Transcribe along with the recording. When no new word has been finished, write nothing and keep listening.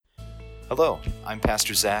Hello, I'm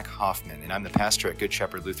Pastor Zach Hoffman, and I'm the pastor at Good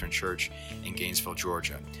Shepherd Lutheran Church in Gainesville,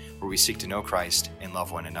 Georgia, where we seek to know Christ and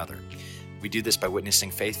love one another. We do this by witnessing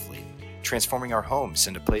faithfully, transforming our homes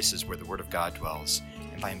into places where the Word of God dwells,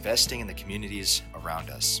 and by investing in the communities around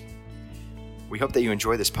us. We hope that you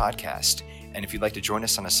enjoy this podcast, and if you'd like to join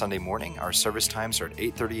us on a Sunday morning, our service times are at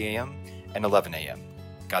 8:30 a.m. and 11 a.m.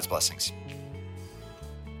 God's blessings.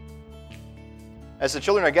 As the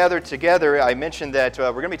children are gathered together, I mentioned that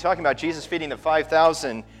we're going to be talking about Jesus feeding the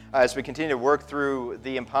 5,000 as we continue to work through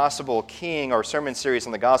the Impossible King, our sermon series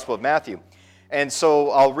on the Gospel of Matthew. And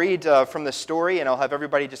so I'll read from the story, and I'll have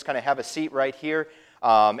everybody just kind of have a seat right here.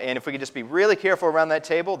 And if we could just be really careful around that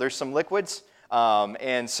table, there's some liquids.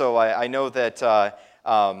 And so I know that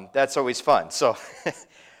that's always fun. So,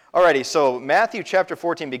 alrighty, so Matthew chapter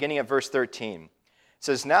 14, beginning at verse 13. It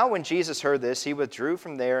says, "Now when Jesus heard this, he withdrew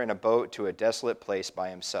from there in a boat to a desolate place by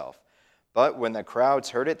himself. But when the crowds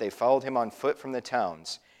heard it, they followed him on foot from the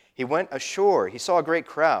towns. He went ashore. He saw a great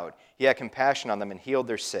crowd. He had compassion on them and healed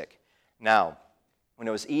their sick. Now, when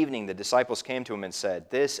it was evening, the disciples came to him and said,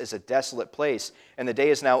 'This is a desolate place, and the day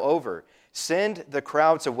is now over. Send the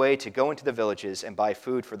crowds away to go into the villages and buy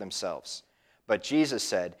food for themselves.' But Jesus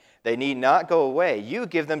said, 'They need not go away. You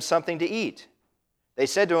give them something to eat.' They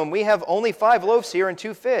said to him, 'We have only 5 loaves here and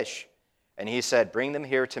 2 fish.' And he said, 'Bring them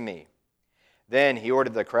here to me.' Then he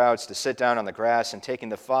ordered the crowds to sit down on the grass, and taking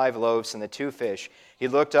the 5 loaves and the 2 fish, he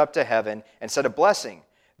looked up to heaven and said a blessing.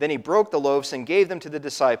 Then he broke the loaves and gave them to the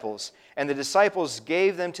disciples, and the disciples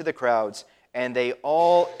gave them to the crowds, and they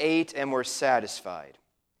all ate and were satisfied.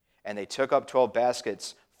 And they took up 12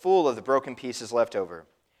 baskets full of the broken pieces left over.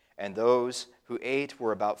 And those who ate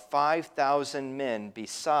were about 5,000 men,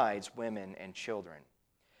 besides women and children."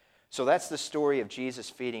 So that's the story of Jesus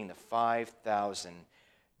feeding the 5,000.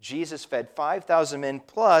 Jesus fed 5,000 men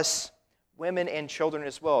plus women and children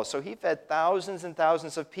as well. So he fed thousands and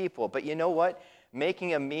thousands of people. But you know what?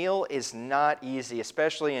 Making a meal is not easy,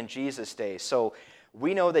 especially in Jesus' day. So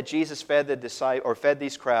we know that Jesus fed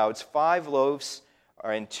these crowds 5 loaves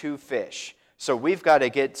and 2 fish. So we've got to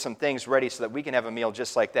get some things ready so that we can have a meal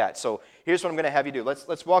just like that. So here's what I'm going to have you do.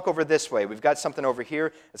 Let's walk over this way. We've got something over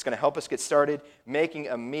here that's going to help us get started making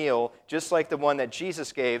a meal just like the one that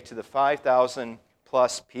Jesus gave to the 5,000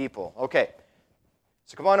 plus people. Okay,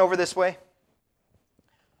 so come on over this way.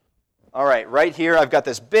 All right here I've got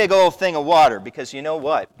this big old thing of water because you know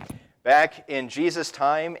what? Back in Jesus'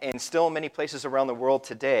 time, and still many places around the world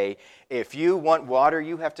today, if you want water,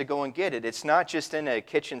 you have to go and get it. It's not just in a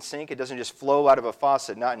kitchen sink. It doesn't just flow out of a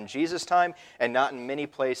faucet. Not in Jesus' time, and not in many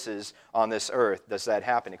places on this earth does that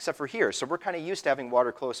happen, except for here. So we're kind of used to having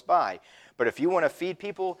water close by. But if you want to feed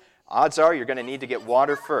people, odds are you're going to need to get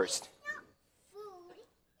water first.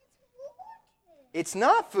 It's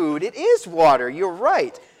not food. It is water. You're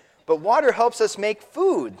right. But water helps us make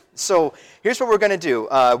food. So here's what we're going to do.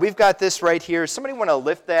 We've got this right here. Somebody want to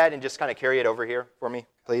lift that and just kind of carry it over here for me,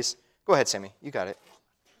 please? Go ahead, Sammy. You got it.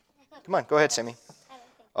 Come on. Go ahead, Sammy.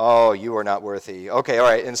 Oh, you are not worthy. Okay, all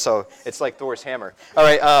right. And so it's like Thor's hammer. All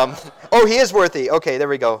right. Oh, he is worthy. Okay, there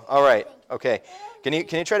we go. All right. Okay. Can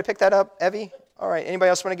you try to pick that up, Evie? All right. Anybody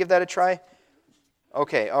else want to give that a try?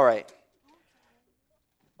 Okay, all right.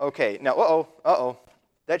 Okay. Now, uh-oh.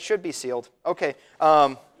 That should be sealed. Okay.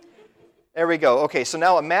 There we go. Okay, so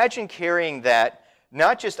now imagine carrying that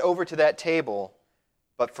not just over to that table,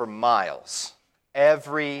 but for miles,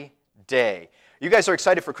 every day. You guys are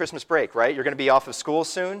excited for Christmas break, right? You're going to be off of school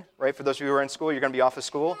soon, right? For those of you who are in school, you're going to be off of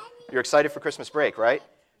school. You're excited for Christmas break, right?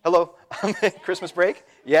 Hello? Christmas break?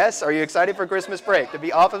 Yes? Are you excited for Christmas break, to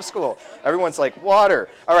be off of school? Everyone's like, water.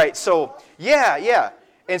 All right, so, yeah.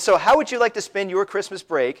 And so how would you like to spend your Christmas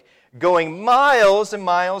break going miles and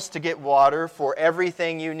miles to get water for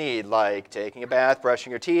everything you need, like taking a bath,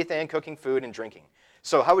 brushing your teeth, and cooking food and drinking?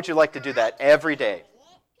 So how would you like to do that every day?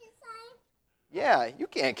 Yeah, you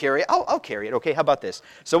can't carry it. I'll carry it. Okay, how about this?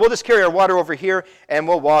 So we'll just carry our water over here, and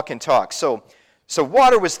we'll walk and talk. So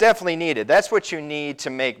water was definitely needed. That's what you need to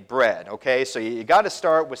make bread, okay? So you got to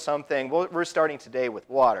start with something. We're starting today with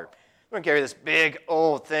water. We're going to carry this big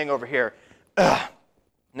old thing over here.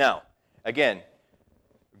 Now, again,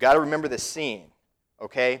 we've got to remember the scene,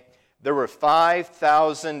 okay? There were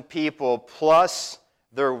 5,000 people plus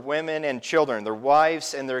their women and children, their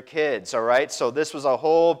wives and their kids, all right? So this was a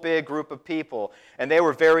whole big group of people, and they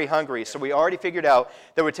were very hungry. So we already figured out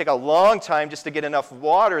that it would take a long time just to get enough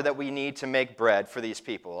water that we need to make bread for these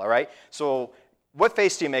people, all right? So what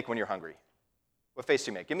face do you make when you're hungry? What face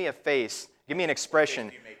do you make? Give me a face. Give me an expression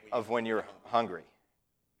of when you're hungry.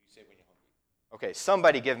 Okay,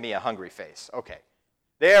 somebody give me a hungry face. Okay.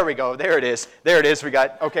 There we go. There it is. There it is. We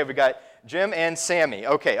got Jim and Sammy.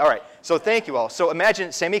 Okay, all right. So thank you all. So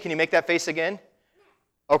imagine, Sammy, can you make that face again?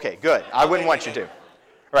 Okay, good. I wouldn't want you to. All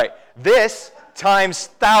right. This times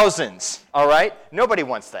thousands, all right? Nobody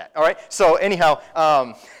wants that, all right? So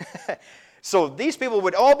anyhow, so these people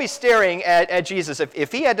would all be staring at Jesus.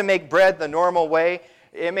 If he had to make bread the normal way,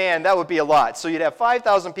 man, that would be a lot. So you'd have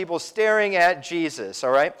 5,000 people staring at Jesus,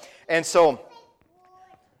 all right? And so,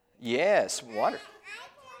 yes, water.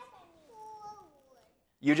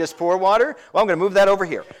 You just pour water? Well, I'm going to move that over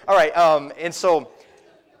here. All right, and so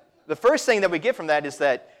the first thing that we get from that is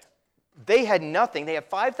that they had nothing. They had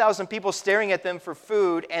 5,000 people staring at them for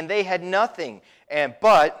food, and they had nothing.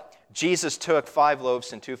 But Jesus took 5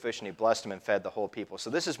 loaves and 2 fish, and he blessed them and fed the whole people.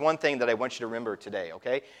 So this is one thing that I want you to remember today,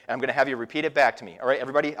 okay? And I'm going to have you repeat it back to me. All right,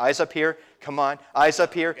 everybody, eyes up here. Come on, eyes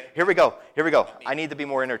up here. Here we go. Here we go. I need to be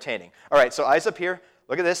more entertaining. All right, so eyes up here.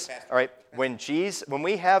 Look at this. All right, when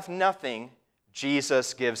we have nothing,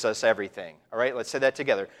 Jesus gives us everything. All right, let's say that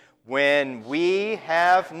together. When we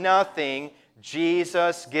have nothing,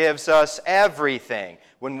 Jesus gives us everything.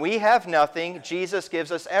 When we have nothing, Jesus gives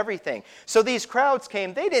us everything. So these crowds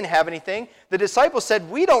came, they didn't have anything. The disciples said,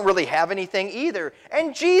 we don't really have anything either.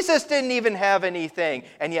 And Jesus didn't even have anything.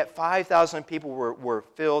 And yet 5,000 people were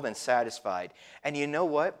filled and satisfied. And you know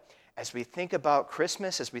what? As we think about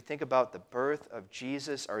Christmas, as we think about the birth of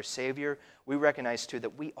Jesus, our Savior, we recognize too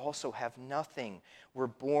that we also have nothing. We're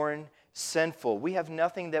born sinful. We have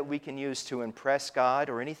nothing that we can use to impress God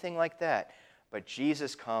or anything like that. But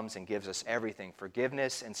Jesus comes and gives us everything,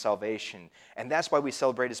 forgiveness and salvation. And that's why we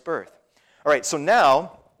celebrate his birth. All right, so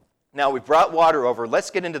now we've brought water over. Let's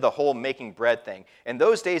get into the whole making bread thing. In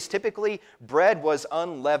those days, typically, bread was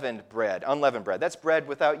unleavened bread. Unleavened bread. That's bread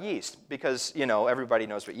without yeast because, everybody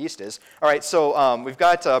knows what yeast is. All right, so we've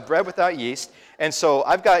got bread without yeast. And so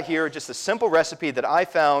I've got here just a simple recipe that I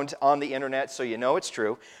found on the internet, so you know it's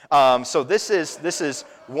true. So this is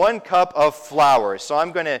 1 cup of flour. So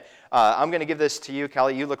I'm going to give this to you,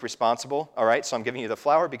 Callie. You look responsible. All right, so I'm giving you the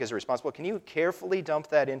flour because you're responsible. Can you carefully dump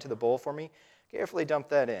that into the bowl for me? Carefully dump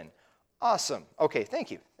that in. Awesome. Okay,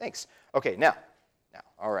 thank you. Thanks. Okay, now,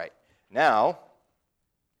 all right. Now,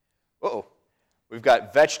 we've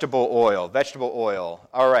got vegetable oil. Vegetable oil.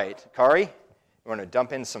 All right, Kari, you want to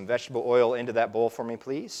dump in some vegetable oil into that bowl for me,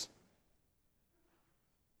 please?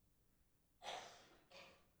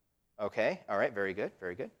 Okay, all right, very good,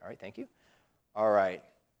 very good. All right, thank you. All right.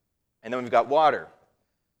 And then we've got water.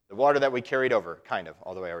 The water that we carried over, kind of,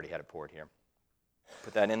 although I already had it poured here.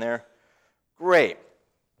 Put that in there. Great.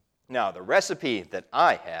 Now, the recipe that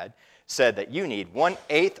I had said that you need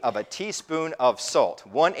 1/8 of a teaspoon of salt.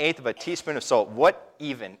 1/8 of a teaspoon of salt. What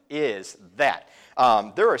even is that?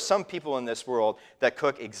 There are some people in this world that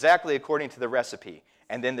cook exactly according to the recipe,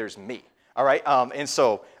 and then there's me. All right? And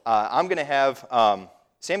so I'm going to have,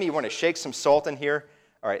 Sammy, you want to shake some salt in here?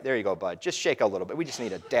 All right, there you go, bud. Just shake a little bit. We just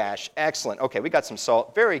need a dash. Excellent. Okay, we got some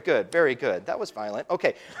salt. Very good, very good. That was violent.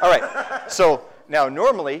 Okay, all right. So now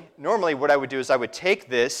normally what I would do is I would take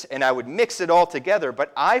this and I would mix it all together,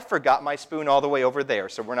 but I forgot my spoon all the way over there,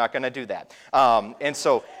 so we're not going to do that.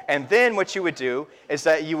 And then what you would do is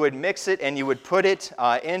that you would mix it and you would put it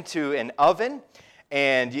into an oven,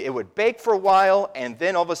 and it would bake for a while, and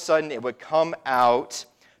then all of a sudden it would come out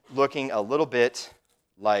looking a little bit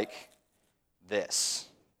like this.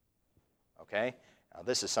 Okay? Now,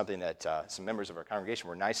 this is something that some members of our congregation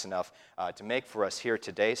were nice enough to make for us here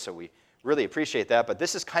today, so we really appreciate that. But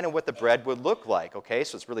this is kind of what the bread would look like, okay?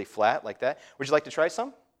 So it's really flat like that. Would you like to try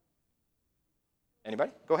some?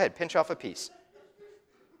 Anybody? Go ahead, pinch off a piece.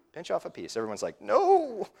 Pinch off a piece. Everyone's like,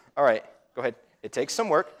 no! All right, go ahead. It takes some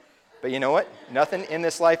work, but you know what? Nothing in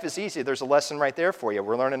this life is easy. There's a lesson right there for you.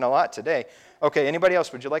 We're learning a lot today. Okay, anybody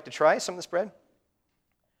else? Would you like to try some of this bread?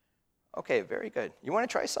 Okay, very good. You want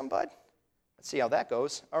to try some, bud? Let's see how that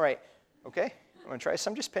goes. All right. Okay. You want to try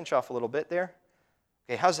some? Just pinch off a little bit there.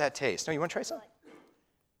 Okay, how's that taste? No, you want to try some?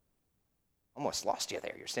 Almost lost you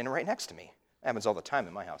there. You're standing right next to me. That happens all the time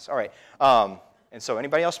in my house. All right. And so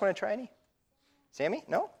anybody else want to try any? Sammy?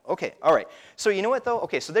 No? Okay. All right. So you know what, though?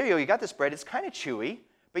 Okay, so there you go. You got this bread. It's kind of chewy,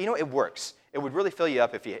 but you know, it works. It would really fill you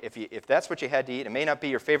up if that's what you had to eat. It may not be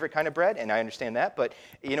your favorite kind of bread, and I understand that, but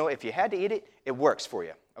you know, if you had to eat it, it works for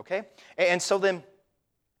you. Okay? And so then,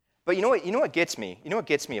 but you know what gets me? You know what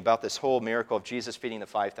gets me about this whole miracle of Jesus feeding the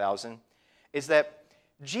 5,000 is that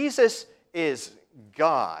Jesus is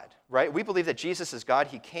God, right? We believe that Jesus is God.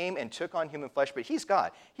 He came and took on human flesh, but he's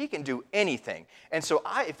God. He can do anything. And so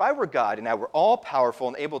if I were God and I were all-powerful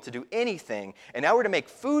and able to do anything, and I were to make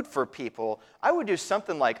food for people, I would do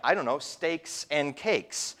something like, I don't know, steaks and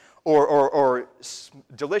cakes. or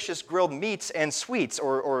delicious grilled meats and sweets,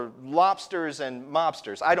 or lobsters and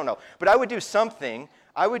mobsters. I don't know. But I would do something.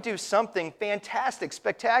 I would do something fantastic,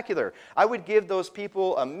 spectacular. I would give those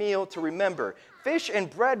people a meal to remember. Fish and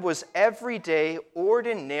bread was everyday,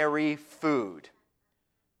 ordinary food.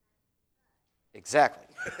 Exactly.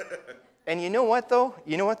 And you know what, though?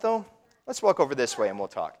 Let's walk over this way and we'll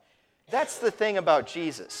talk. That's the thing about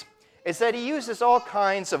Jesus, is that he uses all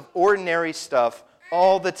kinds of ordinary stuff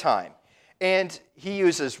all the time. And he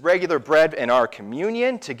uses regular bread in our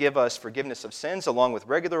communion to give us forgiveness of sins along with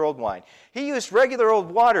regular old wine. He used regular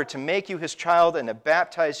old water to make you his child and to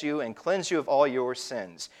baptize you and cleanse you of all your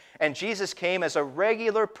sins. And Jesus came as a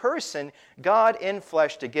regular person, God in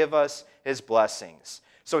flesh, to give us his blessings.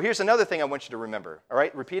 So here's another thing I want you to remember. All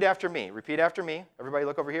right, repeat after me. Repeat after me. Everybody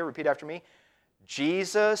look over here. Repeat after me.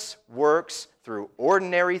 Jesus works through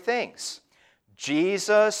ordinary things.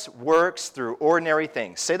 Jesus works through ordinary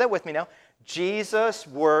things. Say that with me now. Jesus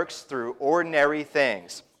works through ordinary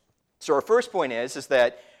things. So our first point is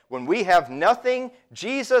that when we have nothing,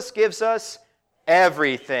 Jesus gives us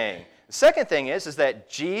everything. The second thing is that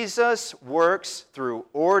Jesus works through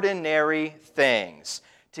ordinary things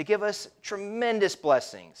to give us tremendous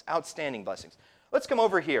blessings, outstanding blessings. Let's come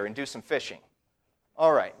over here and do some fishing.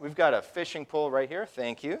 All right, we've got a fishing pole right here.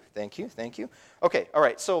 Thank you. Okay, all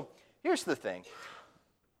right, so here's the thing.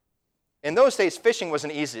 In those days, fishing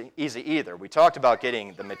wasn't easy either. We talked about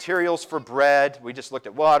getting the materials for bread. We just looked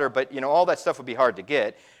at water, but all that stuff would be hard to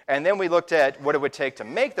get. And then we looked at what it would take to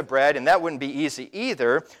make the bread, and that wouldn't be easy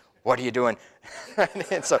either. What are you doing?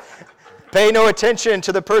 And so, pay no attention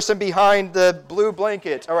to the person behind the blue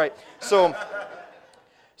blanket. All right, so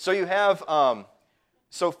you have,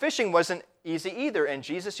 so fishing wasn't easy either, and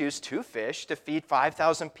Jesus used 2 fish to feed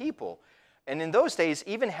 5,000 people. And in those days,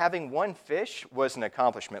 even having 1 fish was an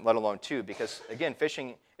accomplishment, let alone 2, because, again,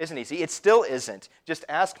 fishing isn't easy. It still isn't. Just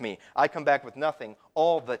ask me. I come back with nothing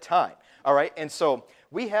all the time. All right, and so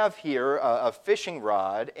we have here a fishing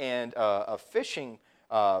rod and a fishing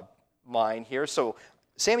line here. So,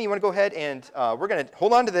 Sammy, you want to go ahead and we're going to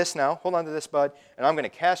hold on to this now. Hold on to this, bud. And I'm going to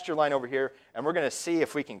cast your line over here, and we're going to see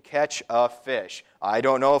if we can catch a fish. I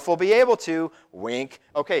don't know if we'll be able to. Wink.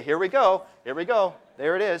 Okay, here we go.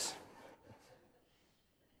 There it is.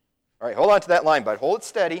 All right, hold on to that line, bud. Hold it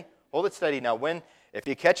steady. Now, if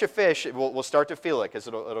you catch a fish, we'll start to feel it because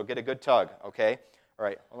it'll get a good tug, okay? All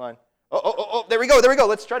right, hold on. Oh, there we go.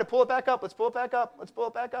 Let's try to pull it back up.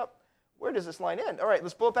 Where does this line end? All right,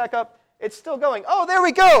 let's pull it back up. It's still going. Oh, there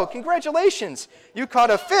we go. Congratulations. You caught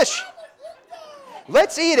a fish.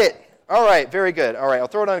 Let's eat it. All right, very good. All right, I'll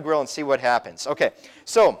throw it on the grill and see what happens. Okay,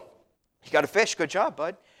 so you got a fish. Good job,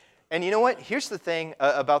 bud. And you know what? Here's the thing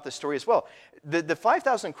about the story as well. The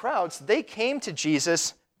 5,000 crowds, they came to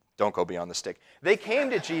Jesus. Don't go beyond the stick. They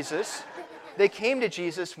came to Jesus.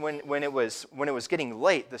 When it was getting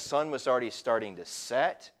late. The sun was already starting to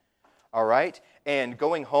set. All right? And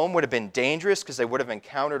going home would have been dangerous because they would have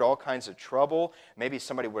encountered all kinds of trouble. Maybe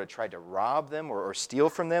somebody would have tried to rob them or steal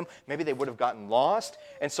from them. Maybe they would have gotten lost.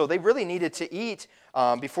 And so they really needed to eat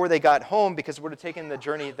before they got home because it would have taken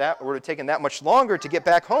that much longer to get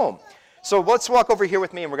back home. So let's walk over here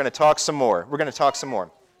with me and we're going to talk some more.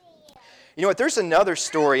 You know what? There's another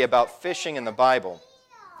story about fishing in the Bible.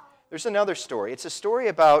 There's another story. It's a story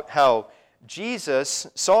about how Jesus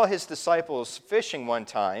saw his disciples fishing one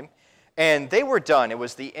time. And they were done. It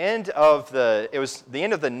was the end of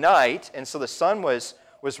the night, and so the sun was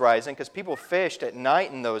rising because people fished at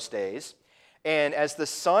night in those days. And as the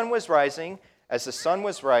sun was rising,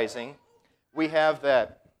 we have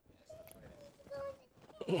that.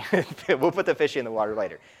 We'll put the fish in the water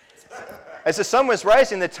later. As the sun was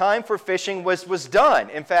rising, the time for fishing was done.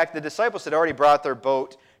 In fact, the disciples had already brought their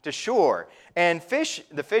boat to shore. And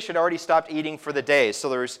the fish had already stopped eating for the day.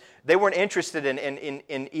 So they weren't interested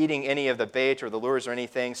in eating any of the bait or the lures or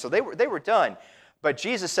anything. So they were done. But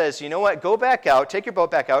Jesus says, you know what? Go back out, take your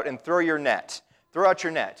boat back out, and throw out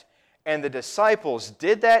your net. And the disciples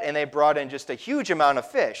did that, and they brought in just a huge amount of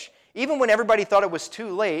fish. Even when everybody thought it was too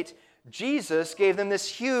late, Jesus gave them this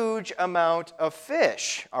huge amount of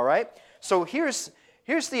fish. All right? So here's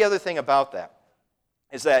the other thing about that,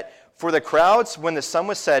 is that for the crowds, when the sun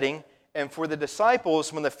was setting, and for the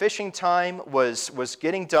disciples, when the fishing time was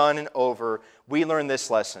getting done and over, we learned this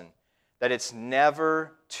lesson, that it's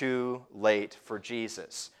never too late for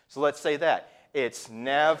Jesus. So let's say that. It's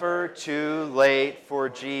never too late for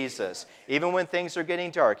Jesus. Even when things are getting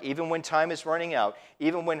dark, even when time is running out,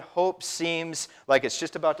 even when hope seems like it's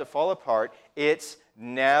just about to fall apart, it's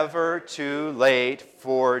never too late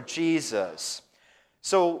for Jesus.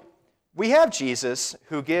 So We have Jesus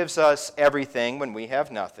who gives us everything when we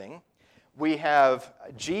have nothing. We have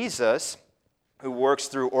Jesus who works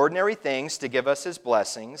through ordinary things to give us his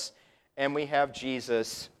blessings. And we have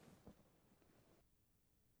Jesus.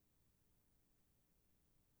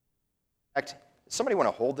 In fact, somebody want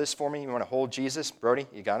to hold this for me? You want to hold Jesus? Brody,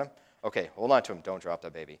 you got him? Okay, hold on to him. Don't drop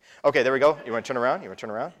that baby. Okay, there we go. You want to turn around? You want to turn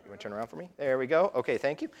around? You want to turn around for me? There we go. Okay,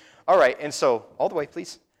 thank you. All right, and so, all the way,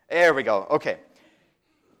 please. There we go. Okay.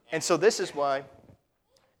 And so this is why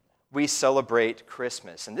we celebrate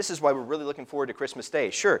Christmas. And this is why we're really looking forward to Christmas Day.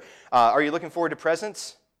 Sure. Are you looking forward to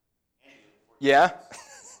presents? Yeah?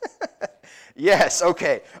 Yes,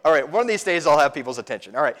 okay. All right, one of these days I'll have people's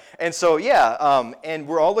attention. All right, and so, and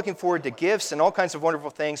we're all looking forward to gifts and all kinds of wonderful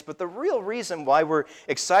things, but the real reason why we're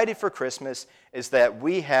excited for Christmas is that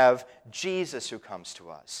we have Jesus who comes to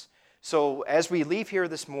us. So as we leave here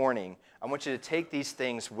this morning, I want you to take these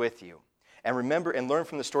things with you and remember and learn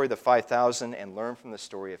from the story of the 5,000 and learn from the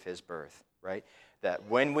story of his birth, right? That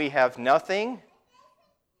when we have nothing,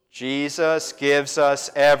 Jesus gives us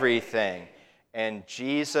everything. And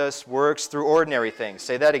Jesus works through ordinary things.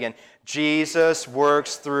 Say that again. Jesus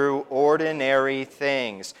works through ordinary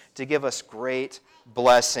things to give us great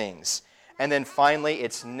blessings. And then finally,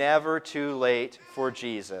 it's never too late for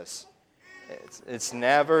Jesus. It's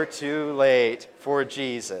never too late for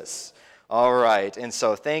Jesus. All right. And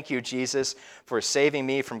so thank you, Jesus, for saving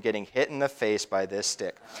me from getting hit in the face by this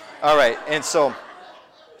stick. All right. And so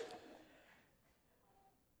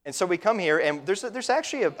we come here, and there's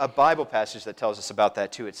actually a Bible passage that tells us about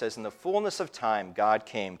that too. It says, in the fullness of time, God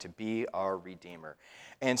came to be our Redeemer.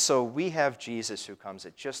 And so we have Jesus who comes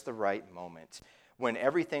at just the right moment. When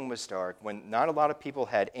everything was dark, when not a lot of people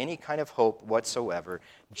had any kind of hope whatsoever,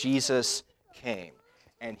 Jesus came.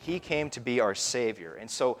 And he came to be our Savior. And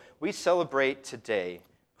so we celebrate today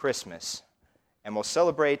Christmas. And we'll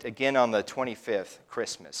celebrate again on the 25th,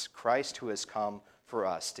 Christmas. Christ who has come for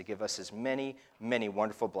us to give us his many, many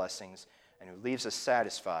wonderful blessings and who leaves us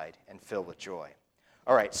satisfied and filled with joy.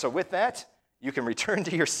 All right, so with that, you can return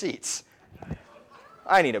to your seats.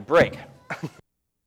 I need a break.